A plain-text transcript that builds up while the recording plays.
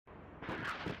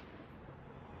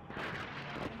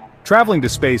Traveling to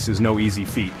space is no easy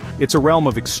feat. It's a realm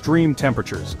of extreme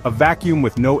temperatures, a vacuum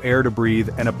with no air to breathe,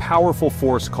 and a powerful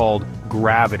force called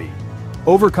gravity.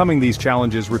 Overcoming these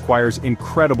challenges requires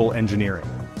incredible engineering.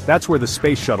 That's where the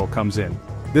Space Shuttle comes in.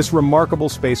 This remarkable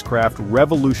spacecraft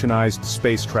revolutionized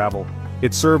space travel.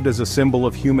 It served as a symbol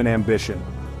of human ambition.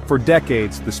 For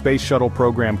decades, the Space Shuttle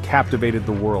program captivated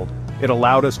the world. It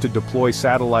allowed us to deploy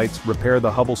satellites, repair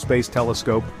the Hubble Space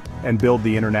Telescope, and build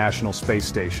the International Space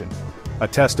Station. A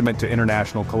testament to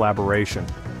international collaboration.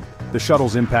 The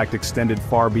shuttle's impact extended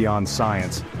far beyond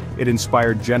science. It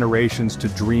inspired generations to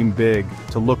dream big,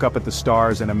 to look up at the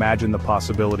stars and imagine the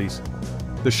possibilities.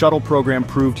 The shuttle program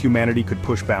proved humanity could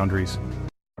push boundaries.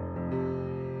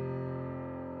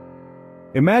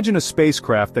 Imagine a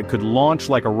spacecraft that could launch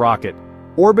like a rocket,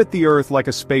 orbit the Earth like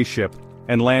a spaceship,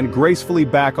 and land gracefully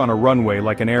back on a runway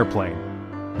like an airplane.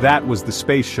 That was the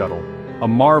Space Shuttle, a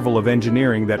marvel of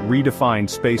engineering that redefined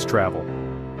space travel.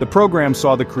 The program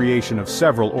saw the creation of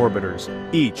several orbiters,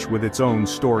 each with its own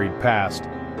storied past.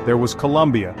 There was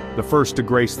Columbia, the first to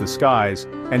grace the skies,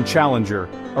 and Challenger,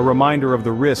 a reminder of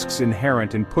the risks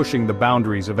inherent in pushing the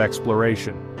boundaries of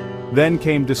exploration. Then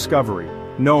came Discovery,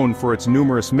 known for its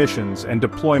numerous missions and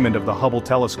deployment of the Hubble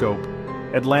telescope.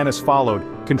 Atlantis followed,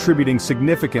 contributing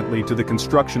significantly to the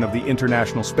construction of the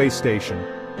International Space Station.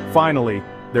 Finally,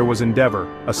 there was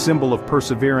Endeavour, a symbol of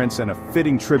perseverance and a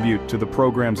fitting tribute to the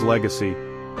program's legacy.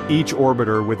 Each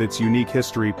orbiter with its unique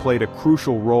history played a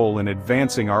crucial role in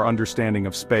advancing our understanding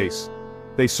of space.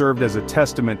 They served as a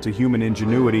testament to human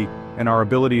ingenuity and our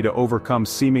ability to overcome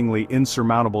seemingly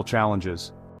insurmountable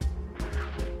challenges.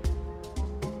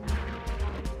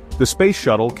 The Space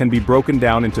Shuttle can be broken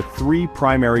down into three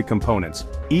primary components,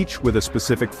 each with a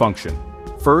specific function.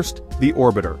 First, the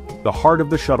orbiter, the heart of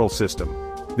the shuttle system.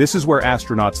 This is where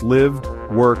astronauts lived,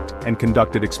 worked, and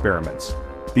conducted experiments.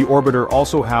 The orbiter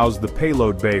also housed the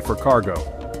payload bay for cargo.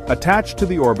 Attached to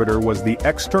the orbiter was the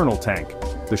external tank,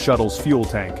 the shuttle's fuel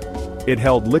tank. It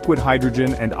held liquid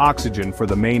hydrogen and oxygen for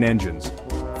the main engines.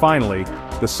 Finally,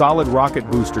 the solid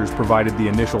rocket boosters provided the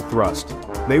initial thrust.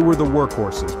 They were the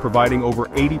workhorses, providing over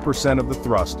 80% of the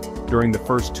thrust during the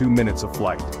first 2 minutes of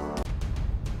flight.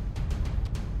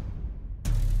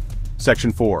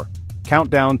 Section 4.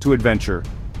 Countdown to Adventure,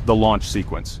 the launch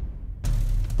sequence.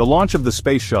 The launch of the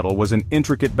Space Shuttle was an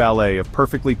intricate ballet of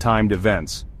perfectly timed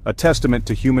events, a testament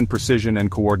to human precision and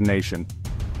coordination.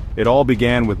 It all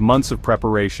began with months of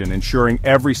preparation, ensuring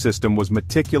every system was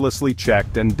meticulously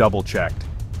checked and double-checked.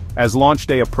 As launch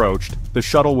day approached, the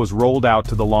shuttle was rolled out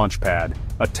to the launch pad,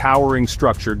 a towering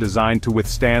structure designed to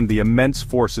withstand the immense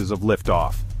forces of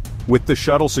liftoff. With the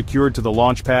shuttle secured to the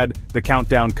launch pad, the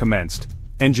countdown commenced.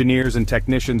 Engineers and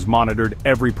technicians monitored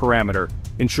every parameter,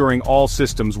 ensuring all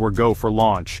systems were go for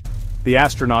launch. The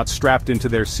astronauts strapped into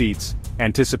their seats,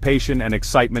 anticipation and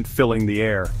excitement filling the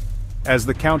air. As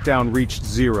the countdown reached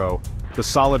 0, the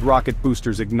solid rocket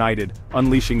boosters ignited,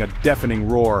 unleashing a deafening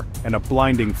roar and a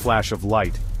blinding flash of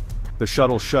light. The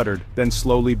shuttle shuddered, then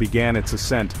slowly began its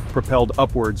ascent, propelled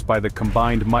upwards by the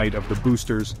combined might of the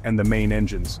boosters and the main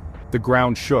engines. The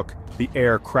ground shook, the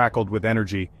air crackled with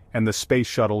energy, and the Space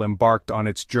Shuttle embarked on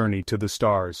its journey to the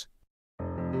stars.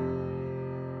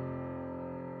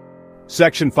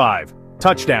 Section 5.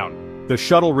 Touchdown. The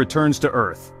shuttle returns to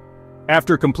Earth.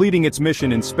 After completing its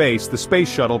mission in space, the Space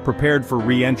Shuttle prepared for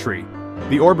re-entry.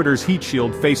 The orbiter's heat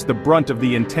shield faced the brunt of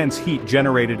the intense heat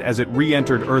generated as it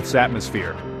re-entered Earth's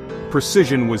atmosphere.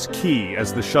 Precision was key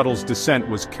as the shuttle's descent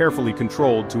was carefully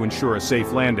controlled to ensure a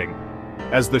safe landing.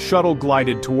 As the shuttle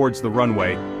glided towards the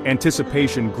runway,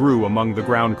 anticipation grew among the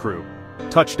ground crew.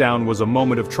 Touchdown was a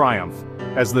moment of triumph,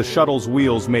 as the shuttle's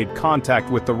wheels made contact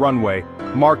with the runway,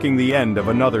 marking the end of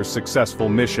another successful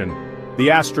mission. The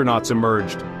astronauts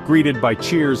emerged, greeted by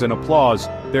cheers and applause,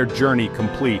 their journey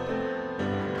complete.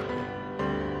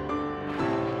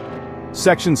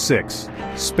 Section 6.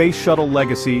 Space Shuttle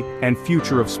Legacy and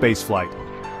Future of Spaceflight.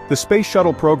 The Space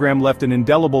Shuttle program left an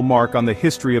indelible mark on the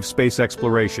history of space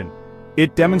exploration.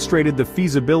 It demonstrated the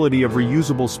feasibility of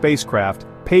reusable spacecraft,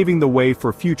 paving the way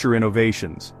for future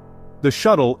innovations. The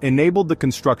shuttle enabled the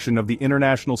construction of the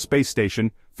International Space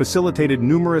Station, facilitated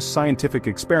numerous scientific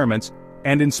experiments,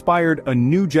 and inspired a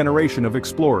new generation of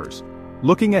explorers.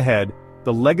 Looking ahead,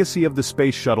 the legacy of the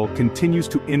Space Shuttle continues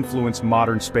to influence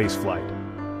modern spaceflight.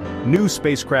 New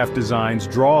spacecraft designs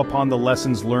draw upon the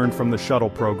lessons learned from the shuttle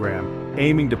program,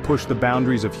 aiming to push the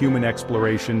boundaries of human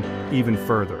exploration even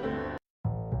further.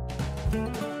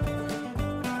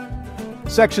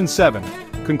 Section 7.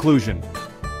 Conclusion.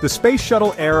 The Space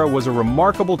Shuttle era was a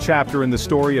remarkable chapter in the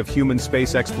story of human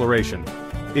space exploration.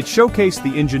 It showcased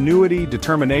the ingenuity,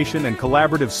 determination, and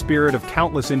collaborative spirit of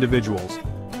countless individuals.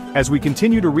 As we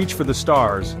continue to reach for the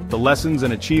stars, the lessons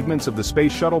and achievements of the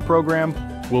Space Shuttle program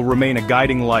will remain a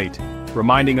guiding light,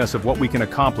 reminding us of what we can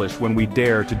accomplish when we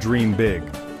dare to dream big.